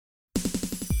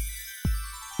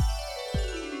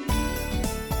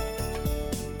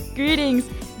Greetings,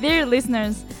 dear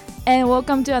listeners, and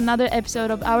welcome to another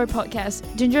episode of our podcast,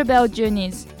 Gingerbread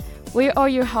Journeys. We are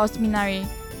your hosts, Minari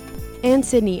and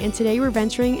Sydney, and today we're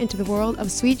venturing into the world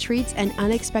of sweet treats and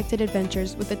unexpected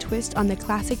adventures with a twist on the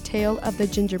classic tale of the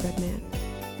gingerbread man.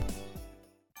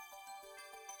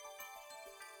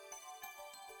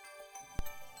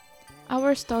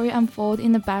 Our story unfolds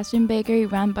in the bathroom bakery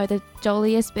run by the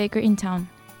jolliest baker in town,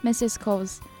 Mrs.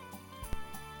 Cole's.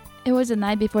 It was the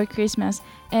night before Christmas,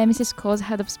 and Mrs. Cole's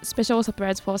had a special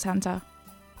surprise for Santa.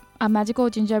 A magical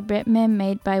gingerbread man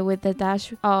made with a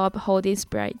dash of holy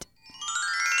Sprite.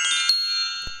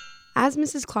 As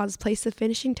Mrs. Claus placed the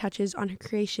finishing touches on her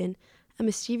creation, a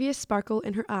mischievous sparkle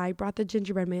in her eye brought the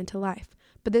gingerbread man to life.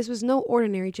 But this was no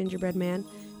ordinary gingerbread man.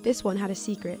 This one had a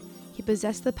secret. He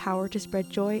possessed the power to spread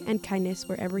joy and kindness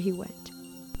wherever he went.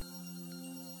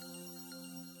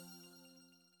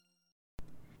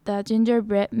 The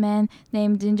gingerbread man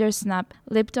named Gingersnap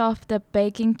leaped off the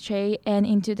baking tray and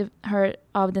into the heart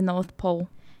of the North Pole,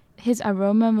 his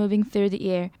aroma moving through the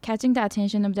air, catching the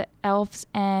attention of the elves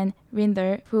and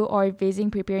reindeer who are busy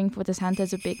preparing for the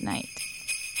Santa's big night.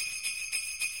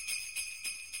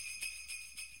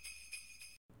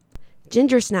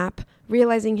 Gingersnap,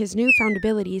 realizing his newfound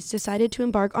abilities, decided to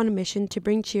embark on a mission to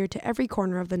bring cheer to every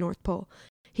corner of the North Pole.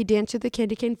 He danced through the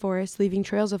candy cane forest, leaving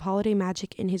trails of holiday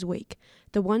magic in his wake.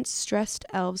 The once stressed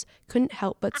elves couldn't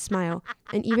help but smile,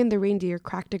 and even the reindeer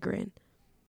cracked a grin.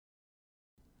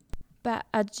 But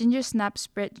as Gingersnap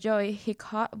spread joy, he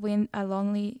caught wind a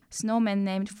lonely snowman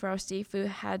named Frosty who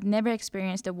had never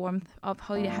experienced the warmth of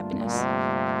holiday happiness.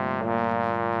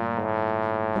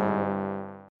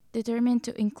 Determined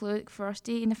to include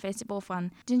Frosty in the festival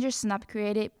fun, Gingersnap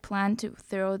created a plan to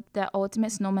throw the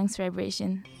ultimate snowman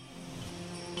celebration.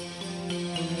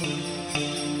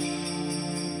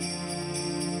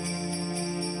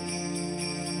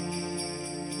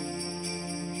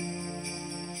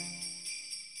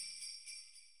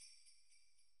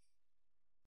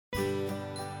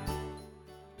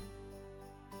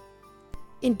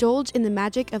 Indulge in the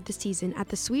magic of the season at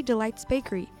the Sweet Delights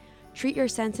Bakery. Treat your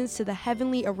senses to the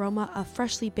heavenly aroma of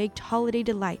freshly baked holiday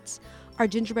delights. Our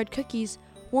gingerbread cookies,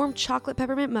 warm chocolate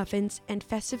peppermint muffins, and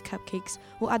festive cupcakes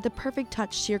will add the perfect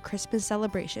touch to your Christmas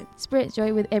celebration. Spread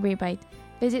joy with every bite.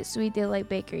 Visit Sweet Delight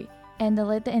Bakery and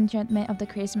let the enchantment of the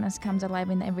Christmas comes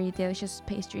alive in every delicious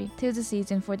pastry. 'Tis the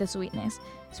season for the sweetness.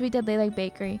 Sweet Delight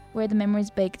Bakery, where the memories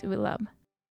baked with love.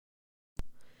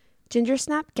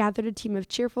 Gingersnap gathered a team of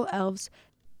cheerful elves,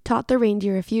 taught the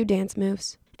reindeer a few dance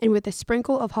moves, and with a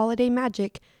sprinkle of holiday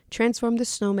magic, transformed the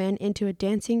snowman into a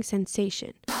dancing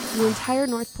sensation. The entire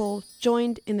North Pole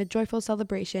joined in the joyful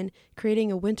celebration,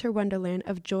 creating a winter wonderland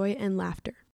of joy and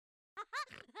laughter.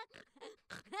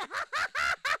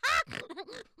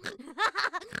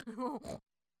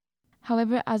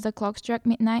 However, as the clock struck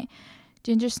midnight,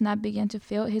 Gingersnap began to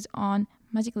feel his own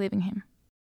magic leaving him.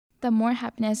 The more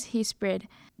happiness he spread,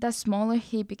 the smaller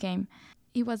he became.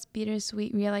 It was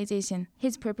bittersweet realization.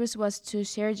 His purpose was to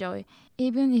share joy,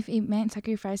 even if it meant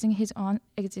sacrificing his own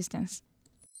existence.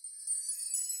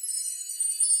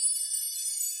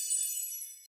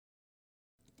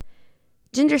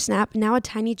 Gingersnap, now a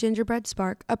tiny gingerbread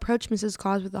spark, approached Mrs.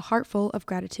 Claus with a heart full of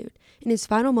gratitude. In his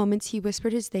final moments, he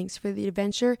whispered his thanks for the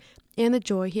adventure and the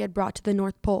joy he had brought to the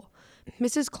North Pole.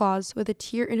 Mrs. Claus, with a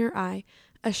tear in her eye,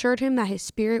 assured him that his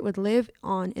spirit would live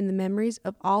on in the memories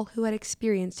of all who had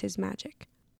experienced his magic.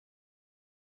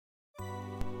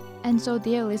 And so,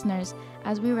 dear listeners,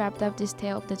 as we wrapped up this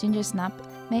tale of the Gingersnap,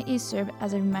 may it serve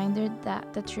as a reminder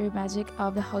that the true magic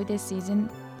of the holiday season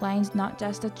blinds not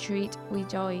just the treat we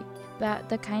enjoy, but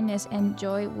the kindness and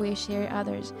joy we share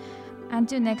others.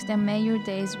 Until next time, may your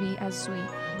days be as sweet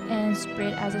and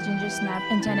spread as a Gingersnap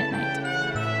enchanted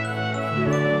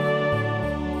night.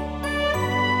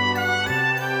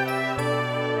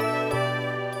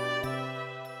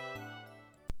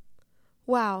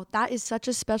 Wow, that is such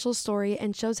a special story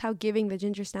and shows how giving the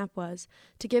Gingersnap was,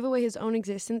 to give away his own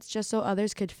existence just so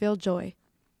others could feel joy.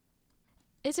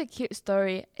 It's a cute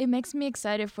story. It makes me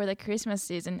excited for the Christmas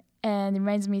season and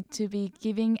reminds me to be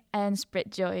giving and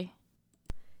spread joy.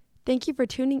 Thank you for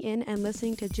tuning in and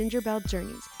listening to Gingerbread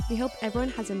Journeys. We hope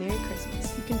everyone has a Merry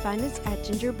Christmas. You can find us at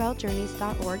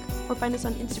gingerbelljourneys.org or find us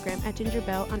on Instagram at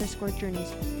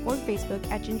gingerbell_journeys or Facebook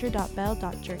at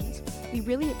ginger.bell.journeys. We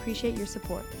really appreciate your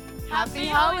support. Happy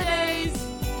holidays!